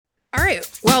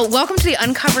right. Well, welcome to the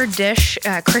Uncovered Dish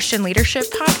Christian Leadership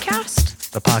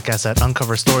Podcast. The podcast that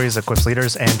uncovers stories, equips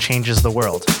leaders, and changes the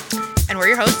world. And we're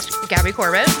your hosts, Gabby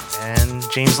Corbett. And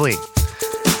James Lee.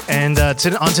 And on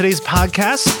today's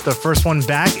podcast, the first one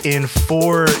back in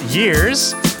 4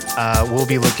 years, we'll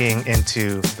be looking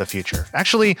into the future.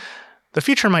 Actually, the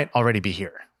future might already be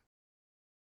here.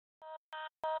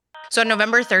 So on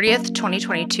November 30th,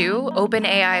 2022,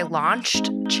 OpenAI launched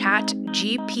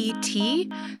ChatGPT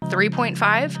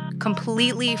 3.5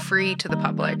 completely free to the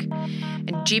public.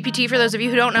 And GPT, for those of you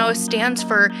who don't know, stands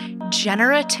for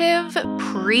Generative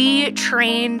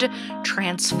Pre-trained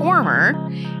Transformer,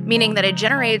 meaning that it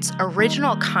generates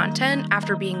original content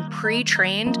after being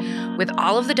pre-trained with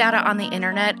all of the data on the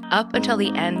internet up until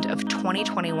the end of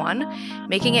 2021,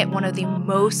 making it one of the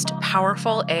most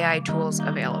powerful AI tools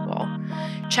available.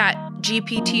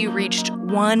 ChatGPT reached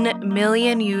 1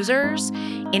 million users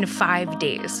in 5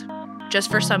 days. Just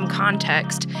for some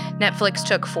context, Netflix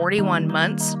took 41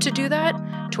 months to do that,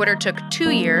 Twitter took 2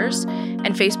 years,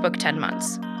 and Facebook 10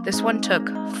 months. This one took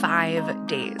 5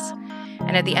 days.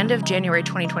 And at the end of January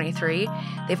 2023,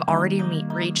 they've already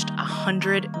reached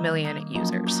 100 million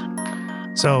users.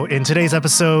 So in today's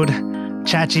episode,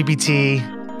 ChatGPT,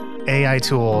 AI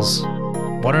tools,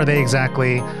 what are they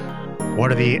exactly? What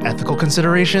are the ethical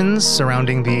considerations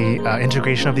surrounding the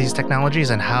integration of these technologies,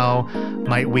 and how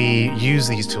might we use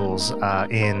these tools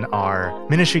in our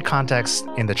ministry context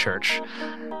in the church?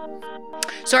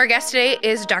 So our guest today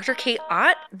is Dr. Kate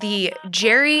Ott, the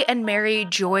Jerry and Mary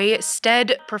Joy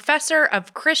Stead Professor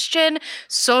of Christian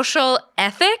Social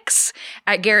Ethics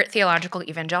at Garrett Theological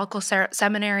Evangelical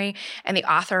Seminary, and the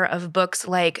author of books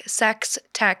like Sex,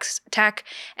 Tech,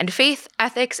 and Faith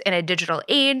Ethics in a Digital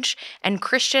Age, and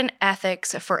Christian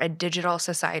Ethics for a Digital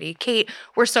Society. Kate,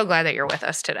 we're so glad that you're with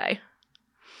us today.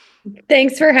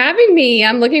 Thanks for having me.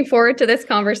 I'm looking forward to this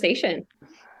conversation.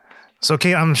 So,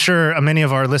 Kate, I'm sure many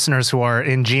of our listeners who are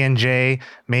in G&J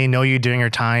may know you during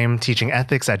your time teaching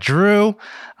ethics at Drew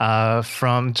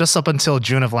from just up until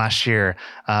June of last year.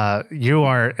 You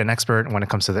are an expert when it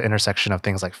comes to the intersection of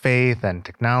things like faith and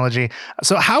technology.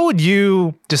 So how would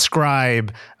you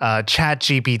describe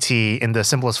ChatGPT in the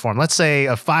simplest form? Let's say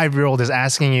a 5-year-old is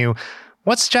asking you,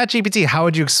 what's ChatGPT? How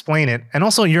would you explain it? And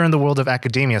also, you're in the world of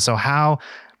academia. So how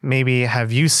maybe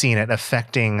have you seen it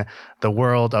affecting the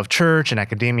world of church and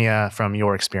academia from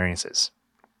your experiences?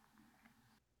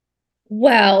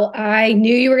 Well, I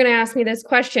knew you were going to ask me this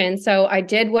question, so I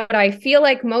did what I feel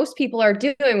like most people are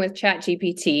doing with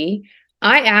ChatGPT.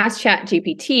 I asked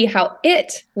ChatGPT how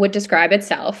it would describe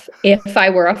itself if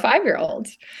I were a 5-year-old.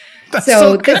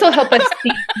 So this will help us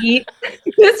see.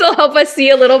 This will help us see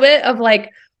a little bit of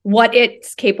like what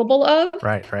it's capable of.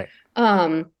 Right.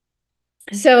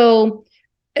 So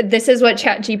this is what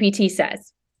ChatGPT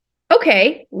says.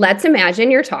 Okay, let's imagine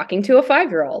you're talking to a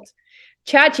 5-year-old.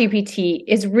 ChatGPT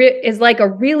is like a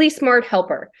really smart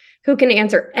helper who can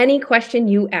answer any question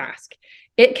you ask.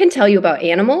 It can tell you about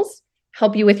animals,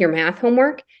 help you with your math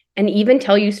homework, and even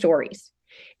tell you stories.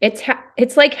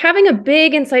 It's like having a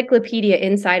big encyclopedia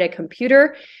inside a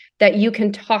computer that you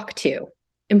can talk to.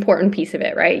 Important piece of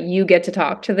it, right? You get to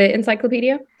talk to the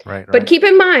encyclopedia. Right. But keep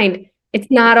in mind, it's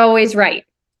not always right.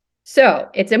 So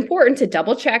it's important to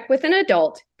double check with an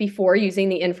adult before using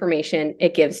the information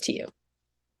it gives to you.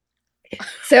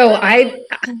 So I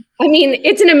mean,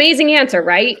 it's an amazing answer,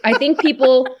 right? I think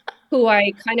people who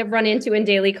I kind of run into in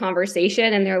daily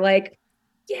conversation and they're like,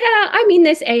 yeah, I mean,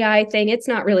 this AI thing, it's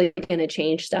not really going to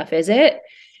change stuff, is it?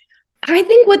 I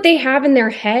think what they have in their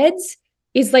heads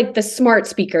is like the smart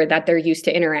speaker that they're used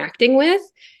to interacting with,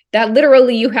 that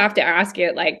literally you have to ask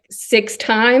it like 6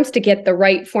 times to get the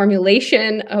right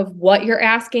formulation of what you're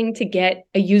asking to get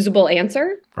a usable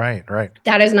answer. Right.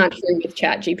 That is not true with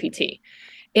ChatGPT.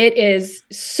 It is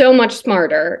so much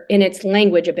smarter in its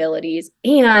language abilities,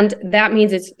 and that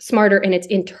means it's smarter in its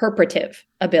interpretive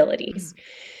abilities.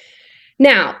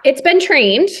 Now, it's been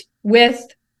trained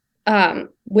with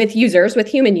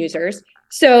human users.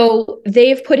 So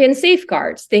they've put in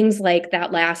safeguards, things like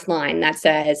that last line that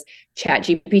says,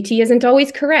 ChatGPT isn't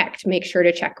always correct. Make sure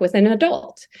to check with an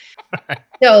adult.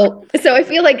 So I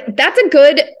feel like that's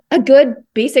a good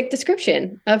basic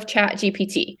description of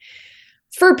ChatGPT.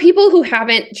 For people who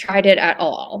haven't tried it at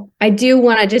all, I do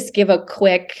want to just give a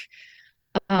quick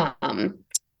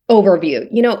overview.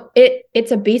 You know,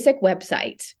 it's a basic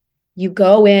website. You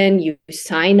go in, you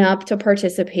sign up to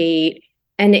participate,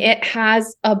 and it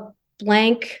has a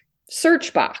blank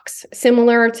search box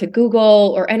similar to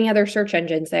Google or any other search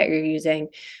engines that you're using,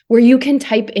 where you can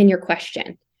type in your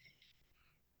question.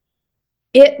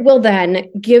 It will then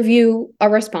give you a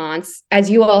response, as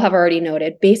you all have already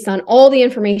noted, based on all the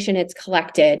information it's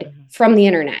collected from the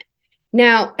internet.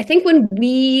 Now, I think when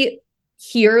we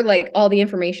hear like all the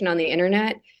information on the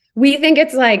internet, we think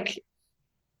it's like,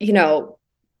 you know,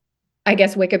 I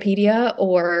guess Wikipedia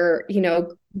or, you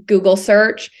know, Google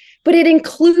search, but it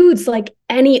includes like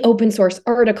any open source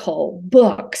article,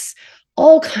 books,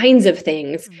 all kinds of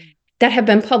things that have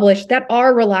been published that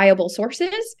are reliable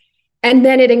sources. And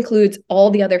then it includes all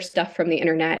the other stuff from the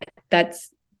internet that's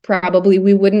probably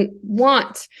we wouldn't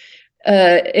want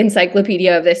an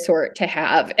encyclopedia of this sort to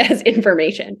have as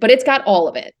information, but it's got all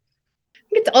of it.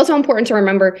 It's also important to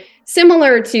remember,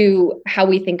 similar to how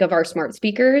we think of our smart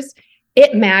speakers,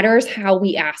 it matters how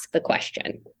we ask the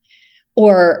question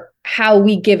or how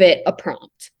we give it a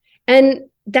prompt. And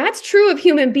that's true of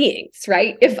human beings,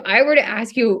 right? If I were to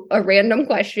ask you a random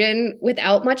question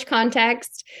without much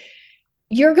context,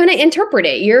 you're going to interpret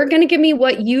it. You're going to give me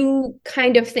what you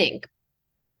kind of think.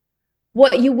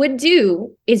 What you would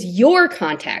do is your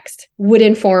context would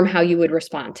inform how you would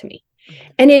respond to me.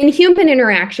 And in human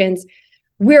interactions,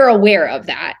 we're aware of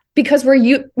that because we're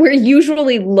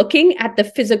usually looking at the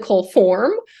physical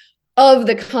form of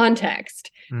the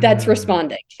context that's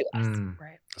responding to us.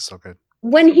 Right. That's so good.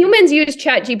 When humans use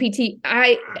ChatGPT,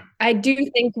 I do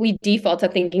think we default to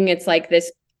thinking it's like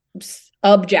this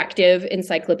objective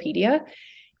encyclopedia.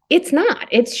 It's not.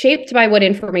 It's shaped by what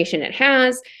information it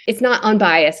has. It's not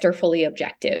unbiased or fully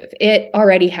objective. It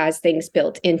already has things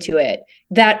built into it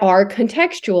that are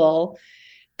contextual,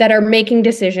 that are making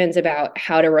decisions about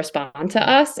how to respond to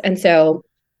us. And so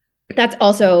that's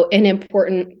also an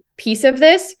important piece of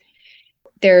this.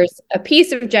 There's a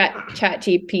piece of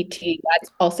ChatGPT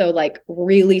that's also like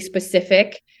really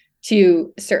specific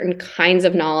to certain kinds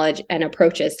of knowledge and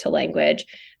approaches to language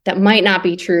that might not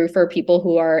be true for people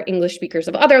who are English speakers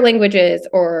of other languages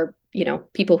or, you know,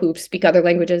 people who speak other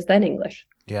languages than English.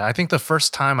 Yeah, I think the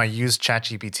first time I used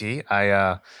ChatGPT,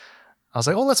 I was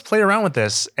like, oh, let's play around with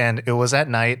this. And it was at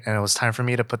night and it was time for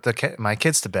me to put my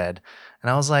kids to bed. And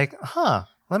I was like,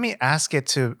 let me ask it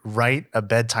to write a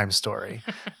bedtime story.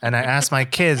 And I asked my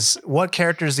kids, what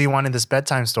characters do you want in this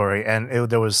bedtime story? And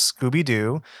there was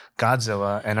Scooby-Doo,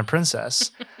 Godzilla, and a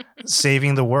princess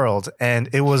saving the world. And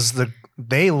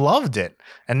they loved it.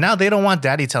 And now they don't want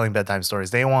daddy telling bedtime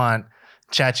stories. They want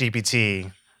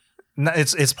ChatGPT.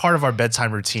 It's part of our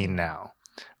bedtime routine now.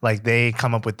 Like they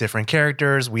come up with different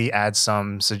characters. We add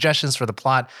some suggestions for the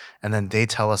plot, and then they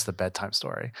tell us the bedtime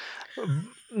story.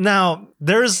 Now,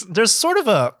 there's sort of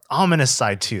a ominous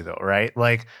side too, though, right?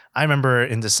 Like I remember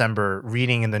in December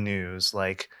reading in the news,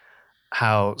 like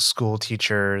how school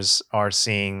teachers are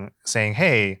saying,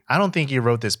 hey, I don't think you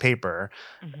wrote this paper.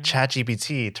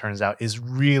 ChatGPT turns out is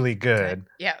really good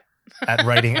at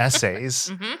writing essays.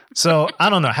 So I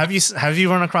don't know. Have you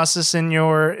run across this in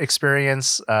your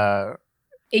experience?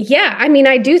 Yeah, I mean,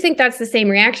 I do think that's the same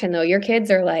reaction, though. Your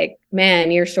kids are like,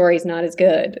 man, your story's not as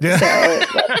good. Yeah. So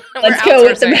let's go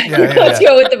with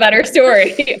the better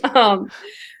story.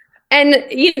 And,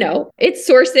 you know, it's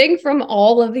sourcing from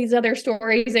all of these other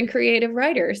stories and creative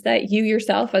writers that you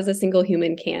yourself as a single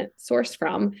human can't source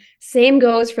from. Same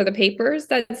goes for the papers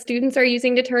that students are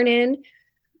using to turn in.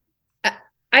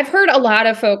 I've heard a lot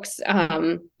of folks,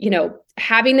 you know,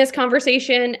 having this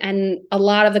conversation, and a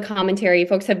lot of the commentary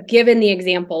folks have given the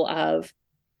example of,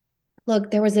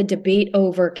 look, there was a debate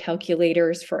over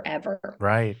calculators forever.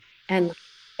 Right. And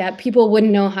that people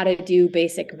wouldn't know how to do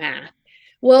basic math.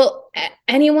 Well,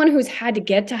 anyone who's had to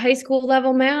get to high school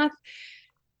level math,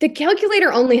 the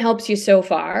calculator only helps you so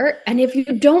far. And if you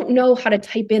don't know how to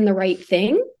type in the right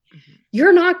thing,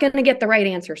 you're not going to get the right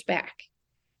answers back.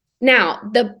 Now,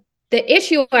 the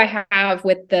issue I have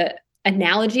with the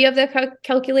analogy of the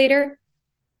calculator,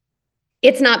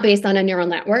 it's not based on a neural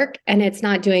network, and it's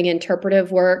not doing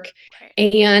interpretive work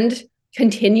and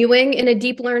continuing in a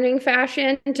deep learning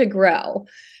fashion to grow.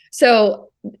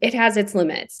 So it has its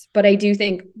limits, but I do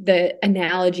think the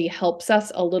analogy helps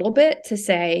us a little bit to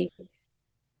say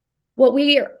what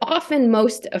we are often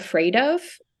most afraid of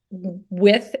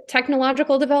with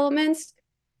technological developments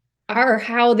are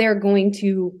how they're going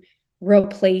to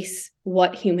replace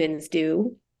what humans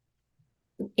do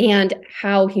and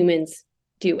how humans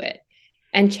do it.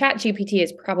 And ChatGPT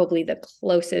is probably the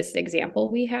closest example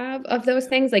we have of those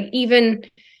things. Like even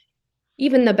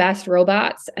the best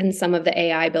robots and some of the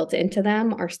AI built into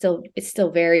them it's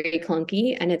still very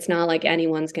clunky. And it's not like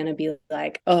anyone's going to be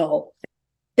like, oh,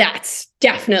 that's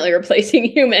definitely replacing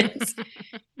humans.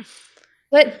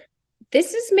 But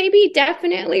this is maybe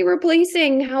definitely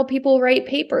replacing how people write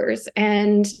papers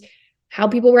and how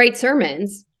people write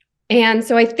sermons. And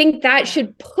so I think that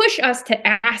should push us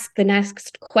to ask the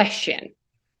next question,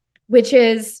 which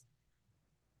is,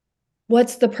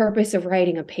 what's the purpose of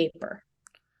writing a paper?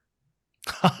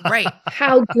 Right.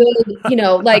 How good,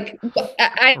 like,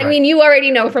 I Right. mean, you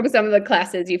already know from some of the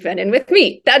classes you've been in with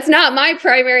me, that's not my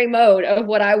primary mode of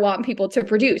what I want people to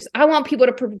produce. I want people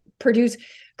to produce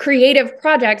creative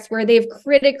projects where they've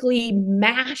critically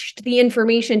mashed the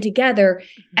information together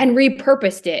and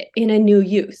repurposed it in a new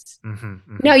use.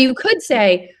 Now, you could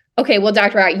say, okay, well,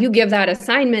 Dr. Ott, you give that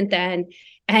assignment then,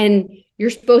 and you're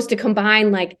supposed to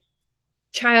combine like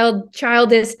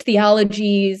childish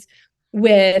theologies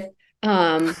with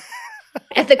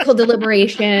ethical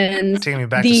deliberations. Taking me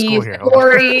back to school here.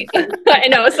 Story, I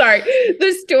know, sorry.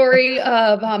 The story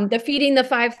of the feeding the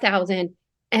 5,000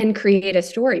 and create a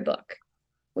storybook.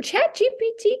 Well,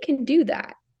 ChatGPT can do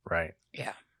that. Right.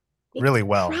 Yeah. Really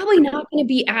well. Probably not going to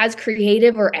be as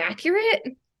creative or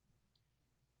accurate.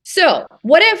 So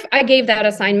what if I gave that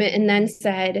assignment and then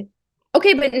said,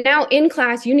 okay, but now in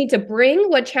class, you need to bring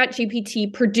what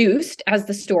ChatGPT produced as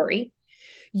the story.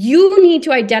 You need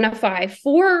to identify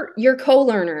for your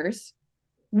co-learners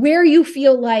where you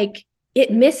feel like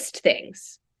it missed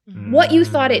things, what you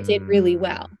thought it did really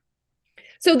well.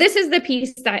 So this is the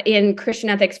piece that in Christian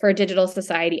Ethics for a Digital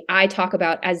Society, I talk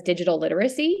about as digital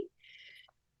literacy.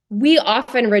 We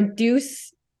often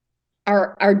reduce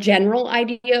our general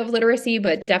idea of literacy,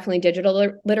 but definitely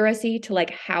digital literacy to like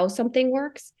how something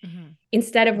works,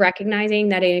 instead of recognizing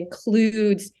that it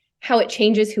includes how it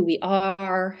changes who we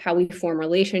are, how we form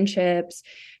relationships,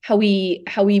 how we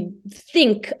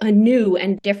think anew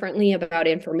and differently about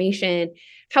information,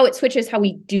 how it switches how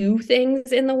we do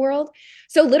things in the world.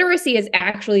 So literacy is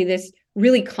actually this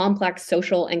really complex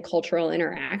social and cultural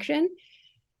interaction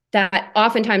that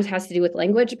oftentimes has to do with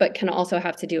language, but can also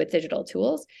have to do with digital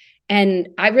tools. And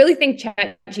I really think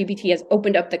ChatGPT has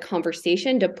opened up the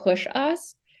conversation to push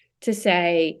us to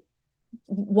say,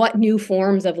 what new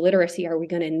forms of literacy are we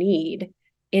going to need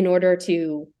in order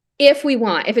to, if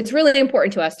it's really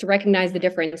important to us to recognize the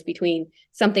difference between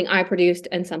something I produced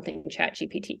and something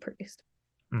ChatGPT produced.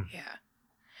 Yeah.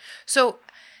 So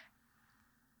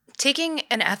taking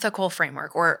an ethical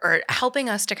framework or helping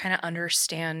us to kind of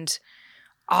understand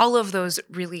all of those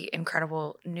really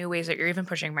incredible new ways that you're even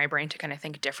pushing my brain to kind of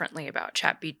think differently about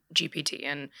ChatGPT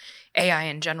and AI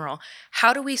in general,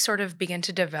 how do we sort of begin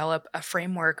to develop a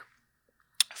framework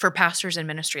for pastors and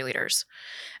ministry leaders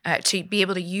to be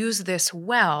able to use this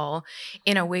well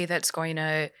in a way that's going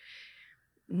to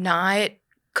not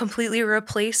completely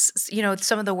replace,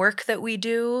 some of the work that we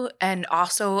do and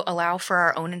also allow for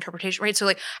our own interpretation, right? So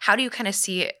like, how do you kind of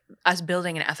see us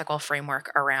building an ethical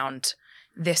framework around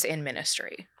this in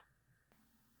ministry?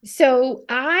 So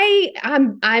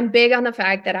I'm big on the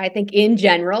fact that I think in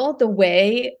general, the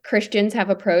way Christians have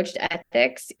approached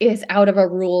ethics is out of a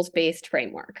rules-based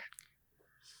framework.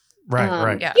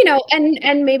 Right. Yeah.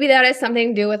 And maybe that has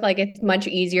something to do with like, it's much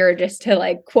easier just to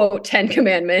like quote 10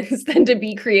 commandments than to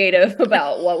be creative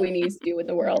about what we need to do in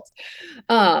the world.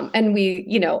 And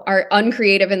we, are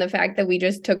uncreative in the fact that we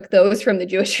just took those from the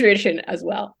Jewish tradition as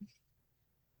well.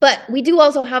 But we do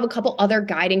also have a couple other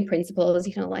guiding principles,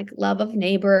 like love of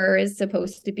neighbor is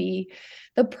supposed to be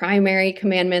the primary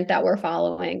commandment that we're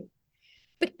following.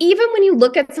 But even when you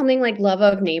look at something like love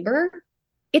of neighbor,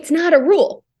 it's not a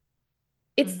rule.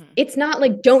 It's not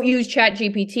like don't use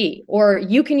ChatGPT, or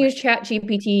you can use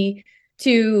ChatGPT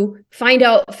to find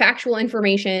out factual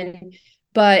information,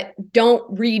 but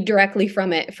don't read directly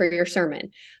from it for your sermon.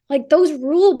 Like those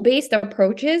rule-based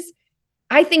approaches,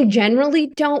 I think generally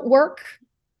don't work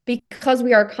because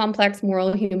we are complex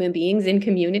moral human beings in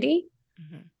community,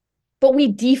 but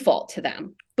we default to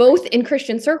them, both in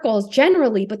Christian circles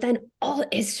generally, but then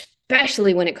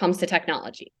especially when it comes to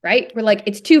technology, right? We're like,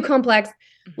 it's too complex.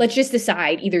 Let's just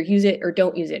decide, either use it or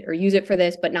don't use it, or use it for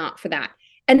this, but not for that.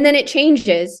 And then it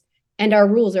changes and our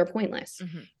rules are pointless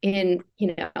in,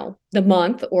 the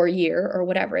month or year or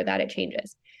whatever that it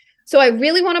changes. So I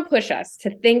really want to push us to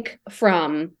think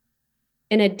from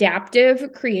an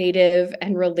adaptive, creative,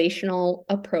 and relational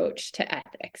approach to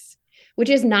ethics, which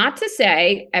is not to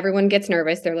say everyone gets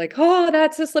nervous. They're like, oh,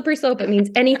 that's a slippery slope. It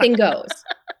means anything goes.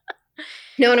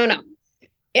 No.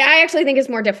 I actually think it's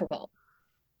more difficult.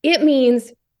 It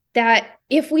means that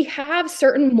if we have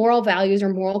certain moral values or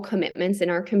moral commitments in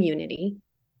our community,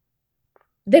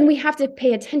 then we have to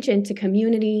pay attention to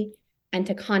community and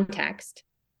to context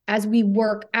as we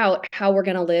work out how we're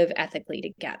going to live ethically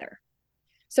together.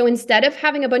 So instead of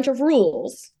having a bunch of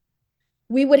rules,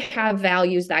 we would have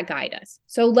values that guide us.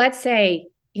 So let's say,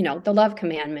 the love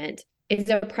commandment is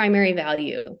a primary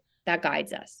value that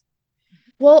guides us.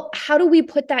 Well, how do we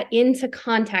put that into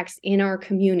context in our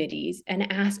communities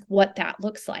and ask what that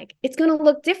looks like? It's going to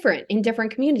look different in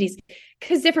different communities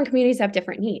because different communities have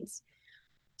different needs.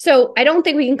 So I don't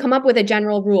think we can come up with a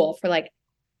general rule for like,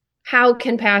 how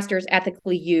can pastors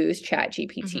ethically use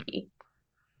ChatGPT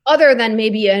other than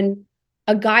maybe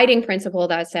a guiding principle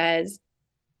that says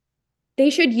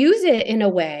they should use it in a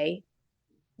way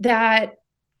that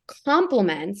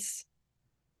complements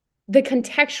the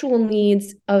contextual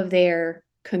needs of their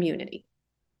community.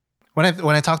 When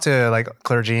I talk to like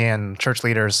clergy and church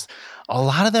leaders, a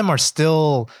lot of them are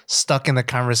still stuck in the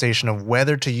conversation of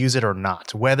whether to use it or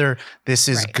not, whether this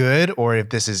is good or if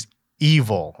this is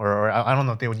evil, or I don't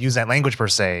know if they would use that language per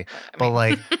se, but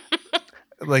like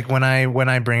when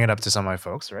I bring it up to some of my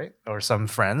folks, right, or some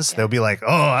friends, they'll be like,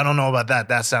 "Oh, I don't know about that.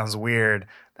 That sounds weird.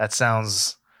 That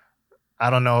sounds,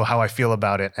 I don't know how I feel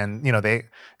about it," and they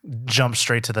jump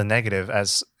straight to the negative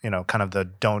as kind of the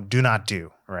do not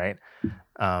do, right?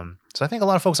 So I think a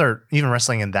lot of folks are even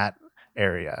wrestling in that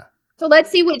area. So let's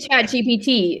see what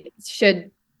ChatGPT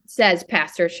says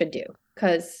pastors should do,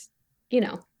 because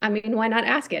I mean, why not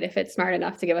ask it if it's smart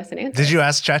enough to give us an answer? Did you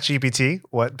ask ChatGPT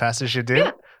what pastors should do?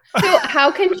 Yeah. So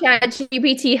how can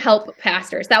ChatGPT help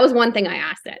pastors? That was one thing I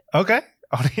asked it. Okay.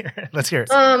 Let's hear it.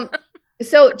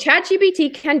 So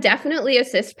ChatGPT can definitely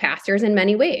assist pastors in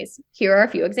many ways. Here are a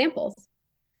few examples.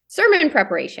 Sermon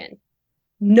preparation.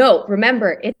 No,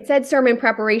 remember, it said sermon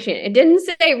preparation. It didn't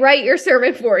say write your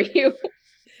sermon for you.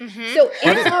 Mm-hmm. So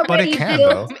it's already but it can,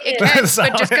 built though. It can,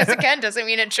 but just because it can doesn't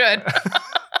mean it should.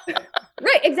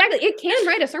 Right, exactly. It can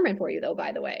write a sermon for you, though,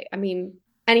 by the way. I mean,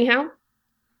 anyhow.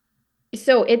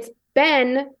 So it's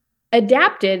been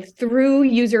adapted through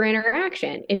user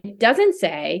interaction. It doesn't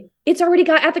say it's already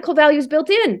got ethical values built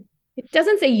in. It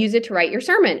doesn't say use it to write your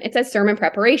sermon. It says sermon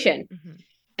preparation. Mm-hmm.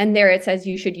 And there it says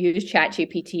you should use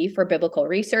ChatGPT for biblical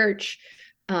research,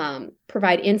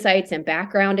 provide insights and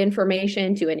background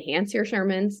information to enhance your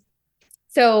sermons.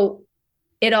 So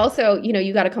it also,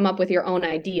 you got to come up with your own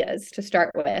ideas to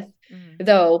start with,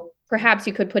 though perhaps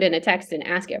you could put in a text and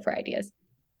ask it for ideas.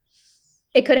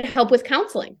 It could help with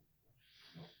counseling.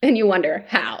 And you wonder,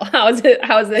 how is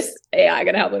this AI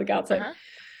going to help with counseling?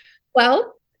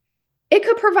 Well, it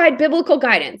could provide biblical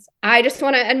guidance. I just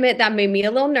want to admit that made me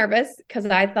a little nervous because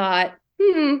I thought,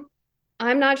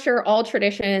 I'm not sure all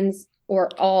traditions or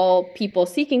all people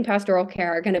seeking pastoral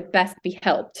care are going to best be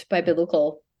helped by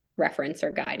biblical reference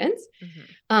or guidance.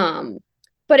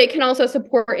 But it can also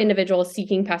support individuals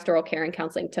seeking pastoral care and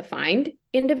counseling to find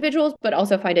individuals, but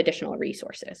also find additional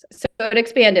resources. So it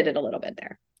expanded it a little bit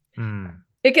there.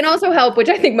 It can also help, which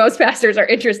I think most pastors are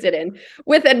interested in,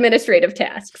 with administrative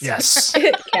tasks. Yes.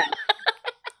 It can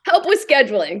help with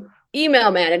scheduling,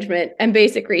 email management, and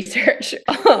basic research.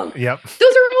 Yep. Those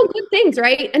are all good things,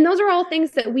 right? And those are all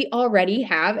things that we already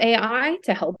have AI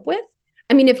to help with.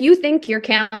 I mean, if you think your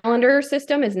calendar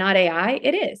system is not AI,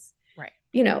 it is. Right.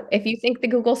 If you think the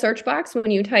Google search box,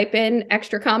 when you type in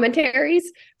extra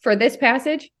commentaries for this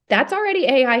passage, that's already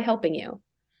AI helping you.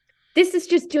 This is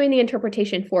just doing the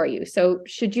interpretation for you. So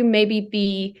should you maybe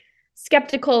be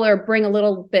skeptical or bring a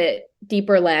little bit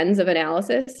deeper lens of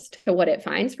analysis to what it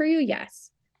finds for you?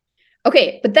 Yes.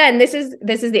 Okay, but then this is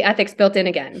the ethics built in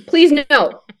again. Please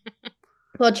note,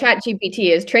 while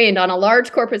ChatGPT is trained on a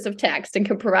large corpus of text and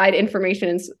can provide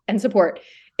information and support,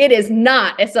 it is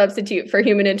not a substitute for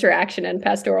human interaction and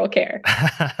pastoral care.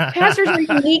 Pastors are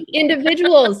unique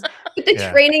individuals with the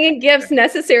training and gifts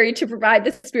necessary to provide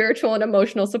the spiritual and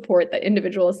emotional support that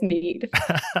individuals need.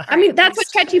 I mean, that's what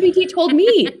ChatGPT told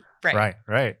me. Right.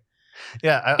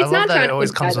 Yeah, I love that it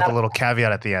always comes with a little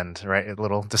caveat at the end, right? A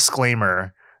little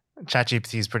disclaimer.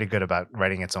 ChatGPT is pretty good about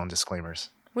writing its own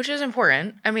disclaimers. Which is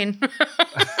important. I mean,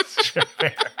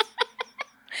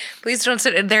 please don't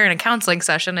sit there in a counseling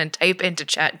session and type into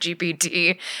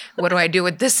ChatGPT, what do I do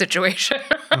with this situation?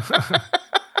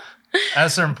 At a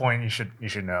certain point, you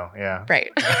should know. Yeah. Right.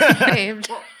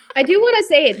 I do want to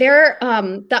say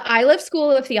the Iliff School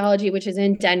of Theology, which is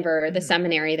in Denver, the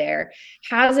seminary there,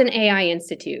 has an AI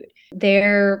institute.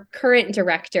 Their current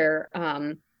director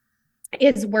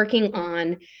is working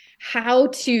on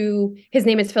his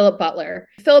name is Philip Butler.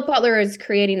 Philip Butler is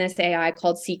creating this AI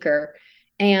called Seeker.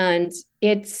 And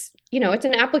it's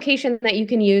an application that you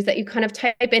can use that you kind of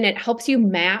type in. It helps you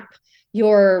map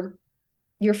your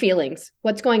feelings,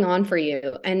 what's going on for you.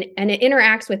 And it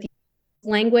interacts with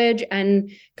language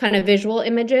and kind of visual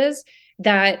images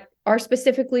that are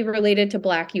specifically related to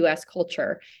Black US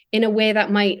culture in a way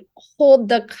that might hold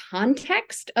the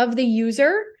context of the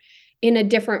user in a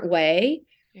different way.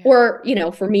 Yeah.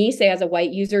 Or, for me, say as a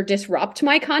white user, disrupt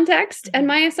my context and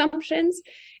my assumptions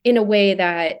in a way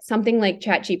that something like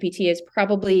ChatGPT is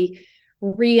probably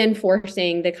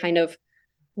reinforcing the kind of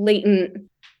latent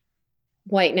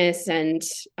whiteness and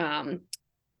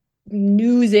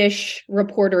news-ish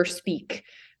reporter speak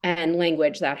and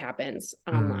language that happens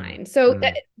online. So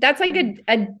that's like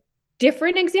a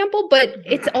different example, but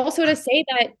it's also to say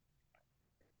that,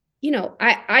 you know,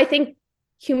 I think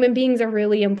human beings are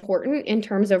really important in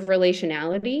terms of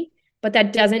relationality, but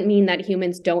that doesn't mean that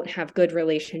humans don't have good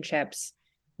relationships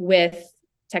with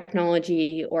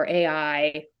technology or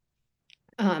AI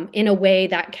in a way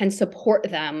that can support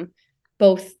them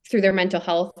both through their mental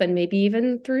health and maybe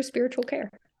even through spiritual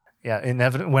care. Yeah,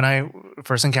 when I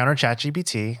first encountered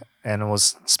ChatGPT and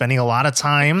was spending a lot of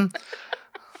time,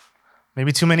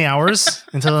 maybe too many hours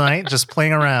into the night, just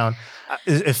playing around,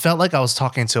 it felt like I was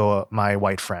talking to my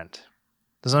white friend.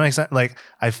 Does that make sense? Like,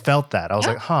 I felt that. I was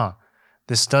like,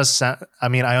 this does sound, I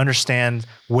mean, I understand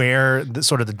where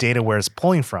sort of the data where it's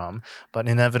pulling from, but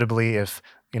inevitably if,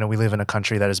 you know, we live in a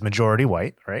country that is majority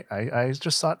white, right? I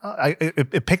just thought,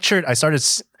 I started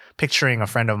picturing a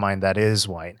friend of mine that is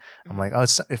white. I'm like, oh,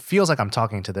 it feels like I'm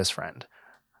talking to this friend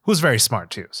who's very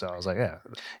smart too. So I was like,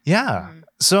 yeah.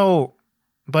 So,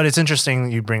 but it's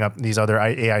interesting you bring up these other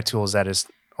AI tools that is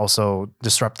also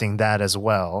disrupting that as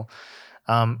well.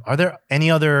 Are there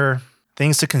any other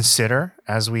things to consider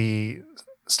as we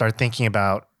start thinking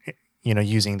about, you know,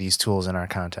 using these tools in our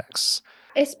contexts?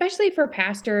 Especially for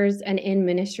pastors and in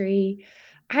ministry,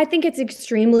 I think it's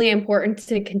extremely important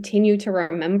to continue to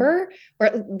remember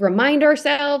or remind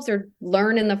ourselves or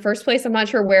learn in the first place. I'm not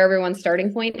sure where everyone's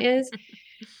starting point is,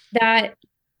 that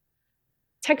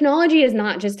technology is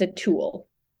not just a tool.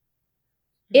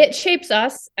 It shapes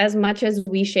us as much as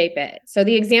we shape it. So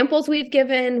the examples we've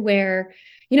given where,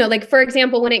 you know, like for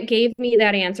example, when it gave me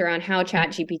that answer on how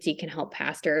ChatGPT can help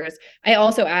pastors, I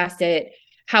also asked it,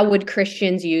 how would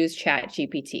Christians use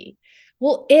ChatGPT?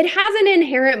 Well, it has an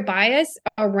inherent bias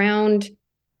around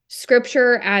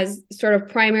scripture as sort of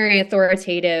primary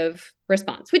authoritative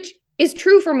response, which is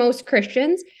true for most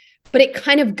Christians, but it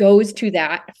kind of goes to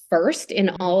that first in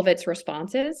all of its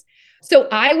responses. So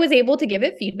I was able to give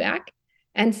it feedback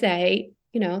and say,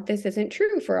 you know, this isn't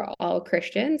true for all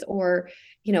Christians, or,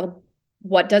 you know,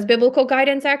 what does biblical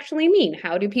guidance actually mean?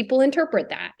 How do people interpret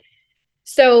that?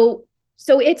 So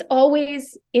it's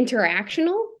always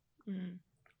interactional.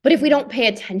 But if we don't pay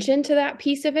attention to that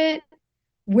piece of it,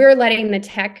 we're letting the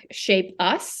tech shape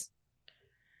us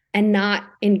and not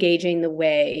engaging the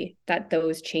way that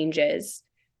those changes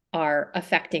are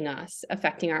affecting us,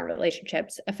 affecting our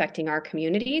relationships, affecting our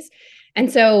communities.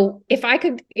 And so if I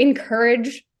could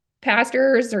encourage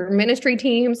pastors or ministry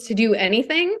teams to do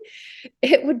anything,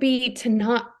 it would be to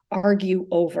not argue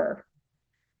over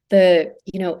the,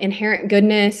 you know, inherent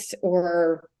goodness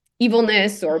or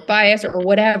evilness or bias or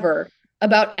whatever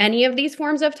about any of these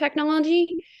forms of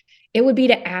technology. It would be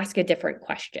to ask a different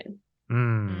question.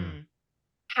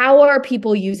 How are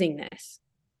people using this?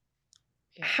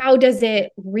 How does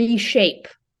it reshape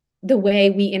the way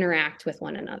we interact with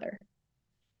one another?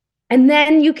 And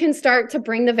then you can start to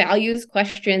bring the values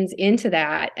questions into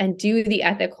that and do the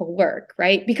ethical work,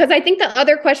 right? Because I think the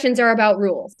other questions are about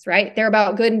rules, right? They're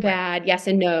about good and bad, yes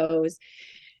and no's,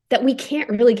 that we can't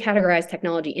really categorize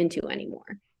technology into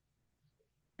anymore.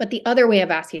 But the other way of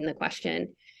asking the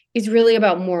question is really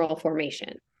about moral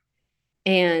formation.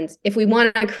 And if we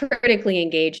want to critically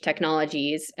engage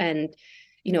technologies and,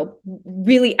 you know,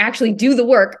 really actually do the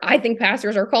work I think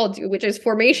pastors are called to, which is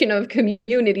formation of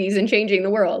communities and changing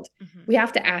the world, we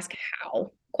have to ask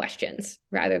how questions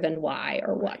rather than why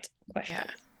or what questions.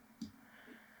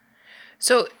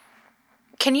 So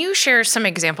can you share some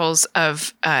examples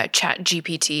of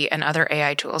ChatGPT and other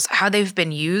AI tools, how they've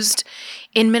been used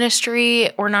in ministry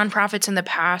or nonprofits in the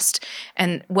past,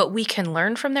 and what we can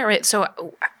learn from there? Right?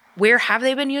 So where have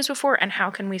they been used before, and how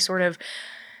can we sort of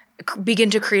begin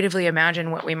to creatively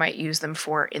imagine what we might use them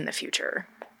for in the future?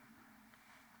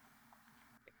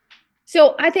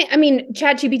 So I mean,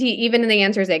 ChatGPT, even in the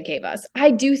answers it gave us,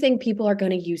 I do think people are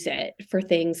going to use it for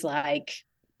things like,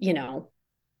 you know,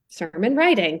 sermon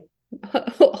writing.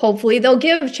 Hopefully they'll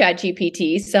give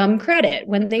ChatGPT some credit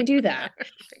when they do that.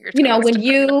 You know, when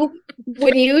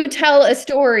you tell a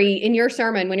story in your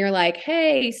sermon, when you're like,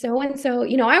 hey, so-and-so,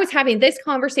 you know, I was having this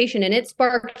conversation and it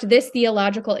sparked this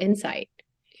theological insight.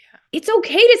 It's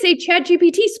okay to say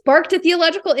ChatGPT sparked a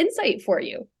theological insight for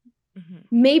you.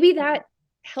 Maybe that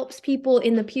helps people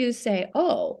in the pews say,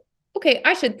 oh, okay,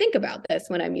 I should think about this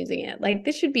when I'm using it. Like,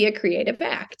 this should be a creative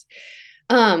act.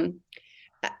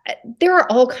 There are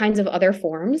all kinds of other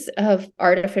forms of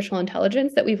artificial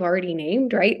intelligence that we've already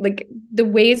named, right? Like the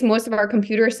ways most of our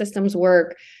computer systems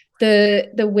work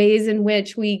the ways in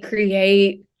which we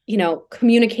create,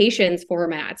 communications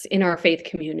formats in our faith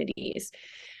communities.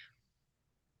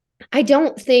 I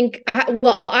don't think,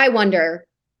 I wonder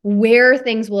where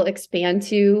things will expand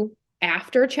to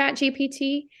after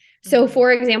ChatGPT. So,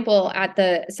 for example, at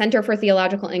the Center for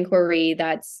Theological Inquiry,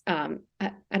 that's, I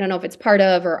don't know if it's part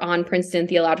of or on Princeton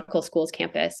Theological School's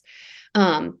campus,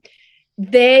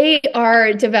 they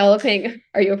are developing,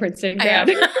 are you a Princeton grad?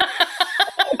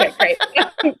 Okay, great.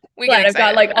 Glad I've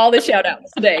got like all the shout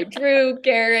outs today. Drew,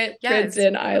 Garrett, yes.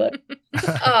 Princeton, Isla.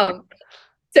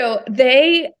 So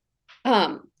they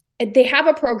have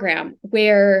a program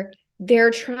where they're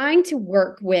trying to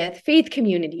work with faith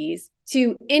communities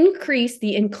to increase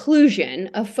the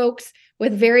inclusion of folks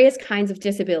with various kinds of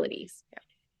disabilities.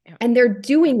 Yeah. And they're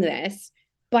doing this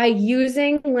by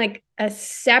using like a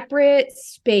separate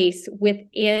space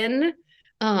within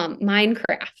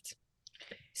Minecraft.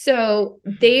 So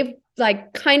they've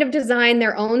like kind of designed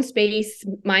their own space,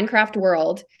 Minecraft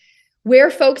world, where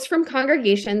folks from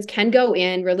congregations can go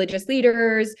in, religious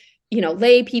leaders,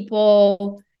 lay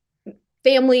people,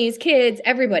 families, kids,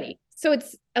 everybody. So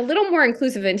it's a little more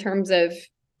inclusive in terms of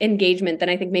engagement than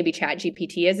I think maybe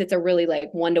ChatGPT is. It's a really like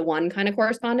one-to-one kind of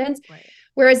correspondence. Right.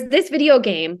 Whereas this video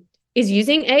game is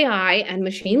using AI and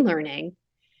machine learning,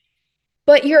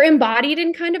 but you're embodied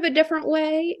in kind of a different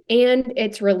way, and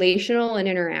it's relational and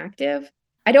interactive.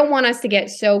 I don't want us to get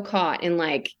so caught in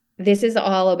like, this is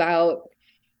all about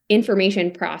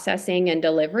information processing and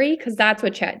delivery, because that's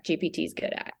what ChatGPT is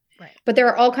good at. Right. But there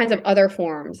are all kinds of other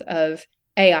forms of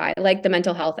AI, like the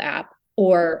mental health app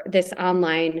or this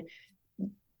online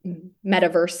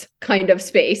metaverse kind of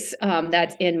space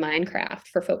that's in Minecraft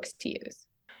for folks to use.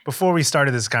 Before we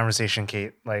started this conversation,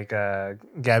 Kate, like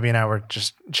Gabby and I were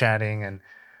just chatting and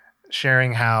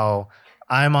sharing how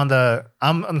I'm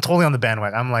totally on the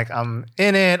bandwagon. I'm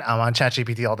in it. I'm on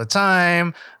ChatGPT all the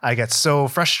time. I get so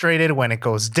frustrated when it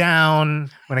goes down,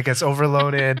 when it gets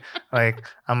overloaded.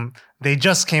 They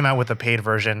just came out with a paid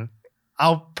version.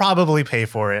 I'll probably pay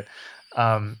for it.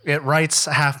 It writes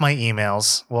half my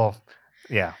emails. Well,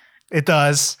 yeah, it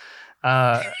does.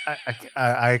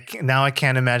 I now I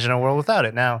can't imagine a world without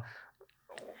it now.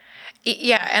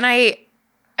 Yeah, and I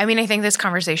think this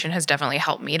conversation has definitely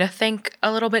helped me to think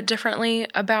a little bit differently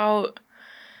about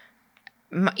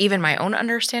even my own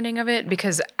understanding of it,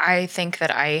 because I think that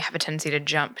I have a tendency to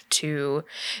jump to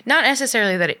not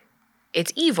necessarily that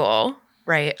it's evil,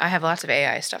 right? I have lots of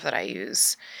AI stuff that I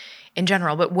use in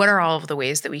general, but what are all of the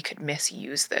ways that we could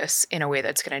misuse this in a way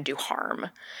that's going to do harm,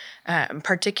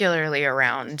 particularly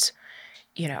around,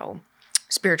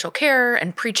 spiritual care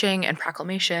and preaching and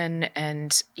proclamation,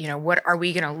 and, what are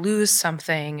we going to lose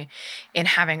something in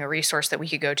having a resource that we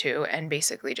could go to and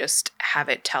basically just have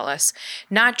it tell us,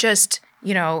 not just,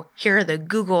 here are the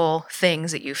Google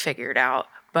things that you figured out,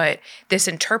 but this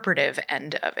interpretive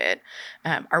end of it.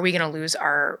 Are we going to lose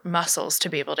our muscles to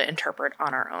be able to interpret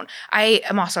on our own? I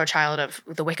am also a child of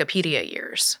the Wikipedia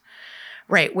years,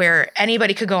 right, where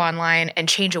anybody could go online and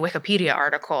change a Wikipedia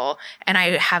article. And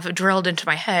I have drilled into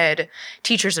my head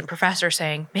teachers and professors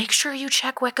saying, make sure you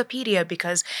check Wikipedia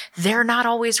because they're not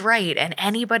always right. And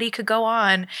anybody could go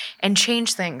on and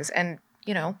change things. And,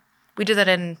 we did that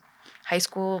in high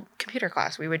school computer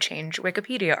class. We would change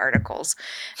Wikipedia articles.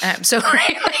 I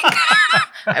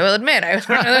will admit, I was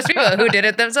one of those people who did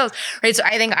it themselves. Right. So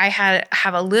I think I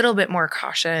have a little bit more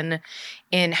caution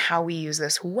in how we use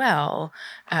this well,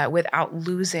 without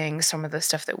losing some of the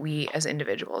stuff that we as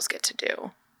individuals get to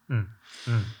do.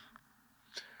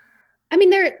 I mean,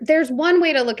 there's one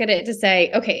way to look at it to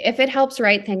say, okay, if it helps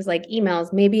write things like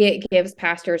emails, maybe it gives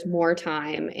pastors more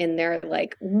time in their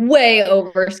like way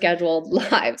overscheduled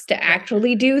lives to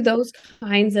actually do those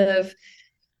kinds of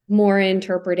more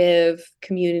interpretive,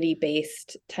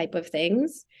 community-based type of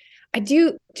things. I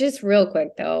do, just real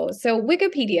quick though. So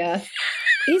Wikipedia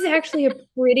is actually a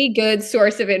pretty good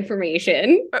source of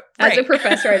information. Right. As a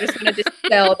professor, I just want to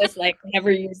dispel this like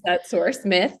never use that source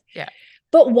myth. Yeah.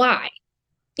 But why?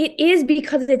 It is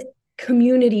because it's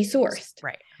community sourced.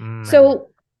 Right. So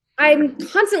I'm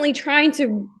constantly trying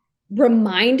to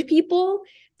remind people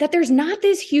that there's not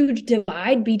this huge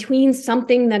divide between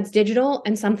something that's digital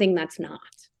and something that's not.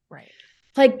 Right.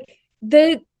 Like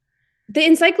the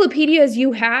encyclopedias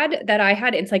you had, that I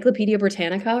had, Encyclopedia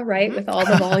Britannica, right? Mm-hmm. With all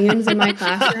the volumes in my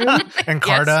classroom. And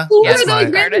Carta. Who were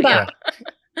those written by?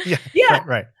 Yeah.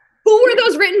 Right. Who were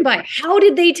those written by? How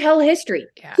did they tell history?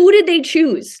 Yeah. Who did they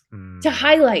choose to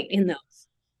highlight in those?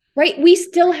 Right? We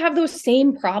still have those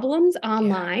same problems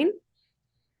online,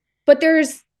 but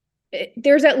there's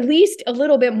at least a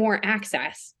little bit more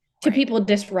access to people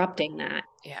disrupting that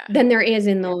than there is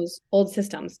in those old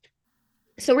systems.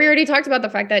 So we already talked about the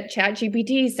fact that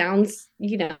ChatGPT sounds,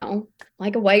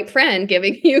 like a white friend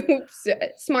giving you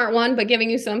smart one, but giving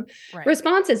you some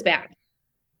responses back.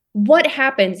 What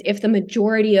happens if the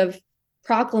majority of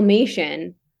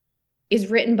proclamation is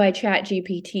written by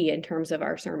ChatGPT in terms of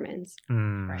our sermons?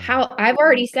 How I've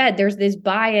already said there's this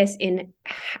bias in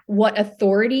what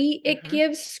authority it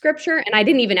gives scripture. And I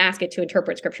didn't even ask it to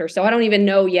interpret scripture. So I don't even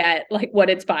know yet like what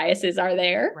its biases are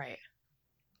there. Right.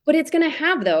 But it's going to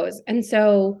have those. And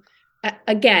so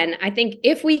again, I think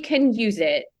if we can use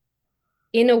it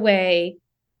in a way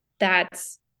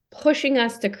that's pushing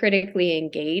us to critically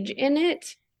engage in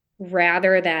it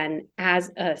rather than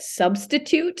as a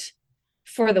substitute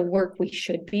for the work we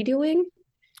should be doing,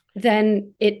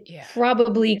 then it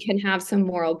probably can have some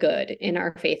moral good in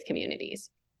our faith communities.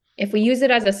 If we use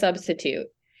it as a substitute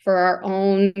for our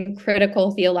own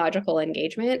critical theological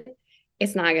engagement,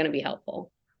 it's not going to be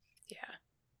helpful. Yeah.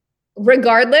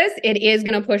 Regardless, it is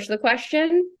going to push the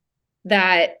question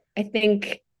that I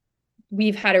think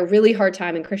we've had a really hard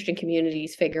time in Christian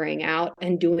communities figuring out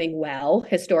and doing well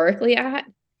historically at,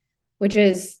 which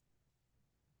is,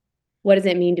 what does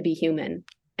it mean to be human?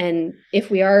 And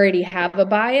if we already have a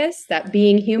bias that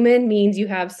being human means you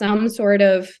have some sort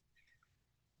of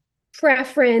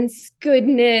preference,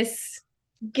 goodness,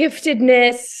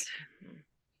 giftedness,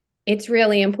 it's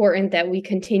really important that we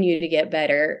continue to get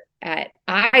better at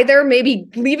either maybe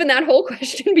leaving that whole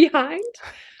question behind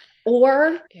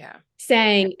or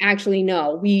saying, actually,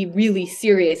 no, we really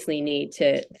seriously need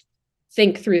to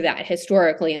think through that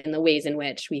historically and the ways in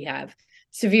which we have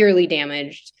severely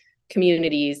damaged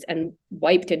communities and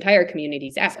wiped entire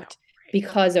communities out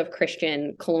because of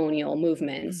Christian colonial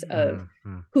movements of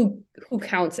who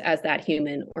counts as that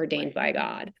human ordained by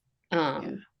God.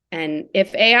 And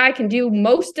if AI can do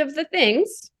most of the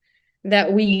things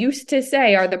that we used to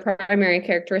say are the primary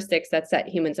characteristics that set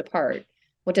humans apart,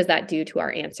 what does that do to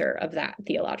our answer of that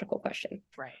theological question?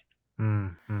 Right.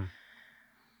 Mm-hmm.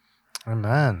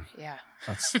 Amen. Yeah.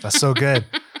 That's so good.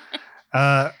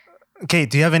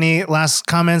 Kate, do you have any last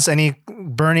comments, any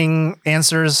burning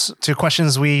answers to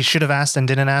questions we should have asked and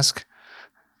didn't ask?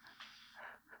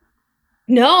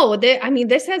 No,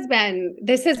 this has been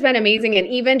amazing. And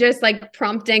even just like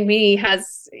prompting me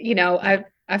has,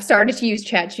 I've started to use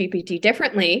ChatGPT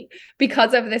differently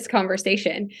because of this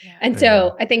conversation. Yeah. And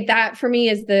so I think that for me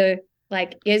is the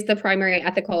primary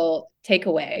ethical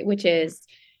takeaway, which is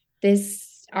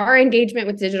our engagement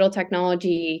with digital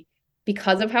technology,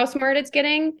 because of how smart it's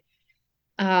getting,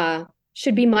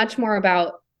 should be much more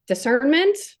about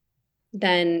discernment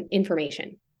than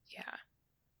information. Yeah.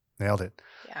 Nailed it.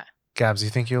 Yeah. Gabs, you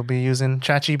think you'll be using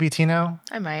ChatGPT now?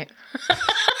 I might.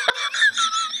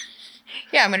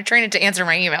 Yeah, I'm going to train it to answer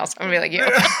my emails. I'm going to be like you.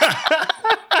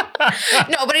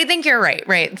 No, but I think you're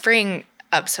right. Freeing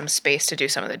up some space to do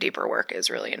some of the deeper work is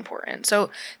really important.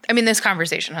 So, this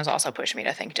conversation has also pushed me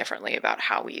to think differently about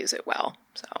how we use it well.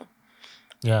 So,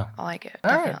 yeah, I like it.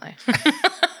 All definitely. Right.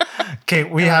 Okay,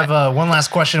 we have one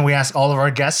last question we ask all of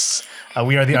our guests.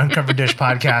 We are the Uncovered Dish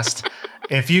podcast.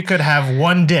 If you could have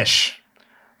one dish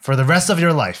for the rest of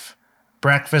your life,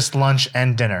 breakfast, lunch,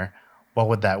 and dinner, what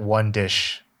would that one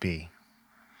dish be?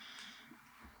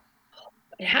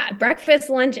 Yeah, breakfast,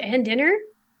 lunch, and dinner?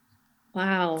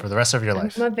 Wow. For the rest of your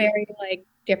life. I'm a very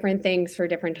different things for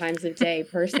different times of day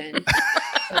person.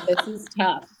 So this is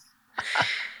tough.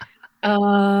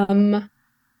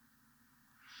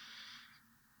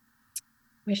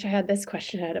 Wish I had this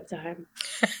question ahead of time.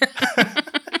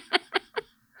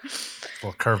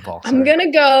 Well, curveball. I'm going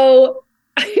to go,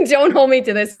 don't hold me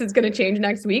to this. It's going to change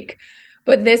next week.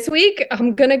 But this week,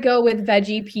 I'm going to go with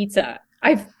veggie pizza.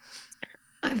 I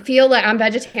feel like I'm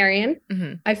vegetarian.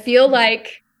 Mm-hmm. I feel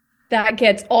like that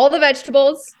gets all the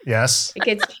vegetables. Yes. It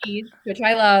gets cheese, which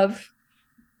I love.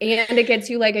 And it gets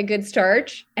you a good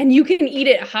starch. And you can eat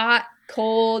it hot,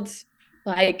 cold.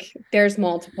 There's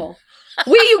multiple.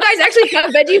 Wait, you guys actually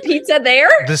have veggie pizza there?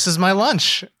 This is my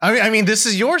lunch. I mean, this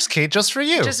is yours, Kate, just for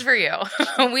you. Just for you.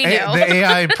 We know. The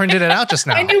AI printed it out just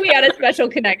now. I knew we had a special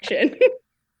connection.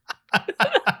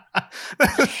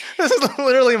 This is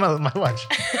literally my lunch.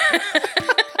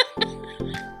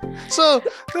 So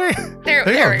there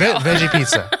you go. Veggie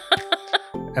pizza.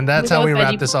 And that's how we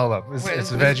wrap this all up.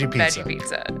 It's veggie pizza. Veggie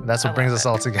pizza. That's what brings us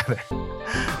all together.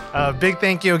 Big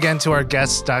thank you again to our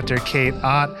guest, Dr. Kate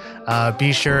Ott.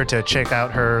 Be sure to check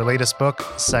out her latest book,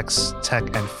 Sex,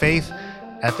 Tech, and Faith,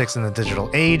 Ethics in the Digital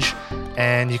Age.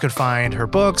 And you can find her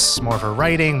books, more of her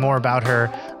writing, more about her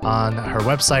on her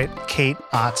website, Kate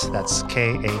Ott, that's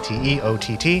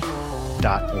KATEOTT.org,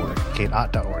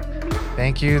 kateott.org.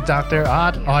 Thank you, Dr.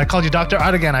 Ott. Oh, I called you Dr.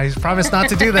 Ott again. I promise not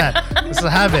to do that. This is a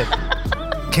habit.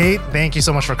 Kate, thank you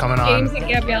so much for coming James on. and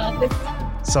Gabrielle,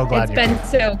 So glad it's you been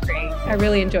so great. I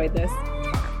really enjoyed this.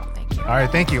 Wonderful. Thank you. All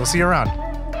right, thank you. We'll see you around.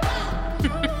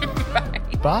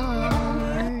 Bye. Bye.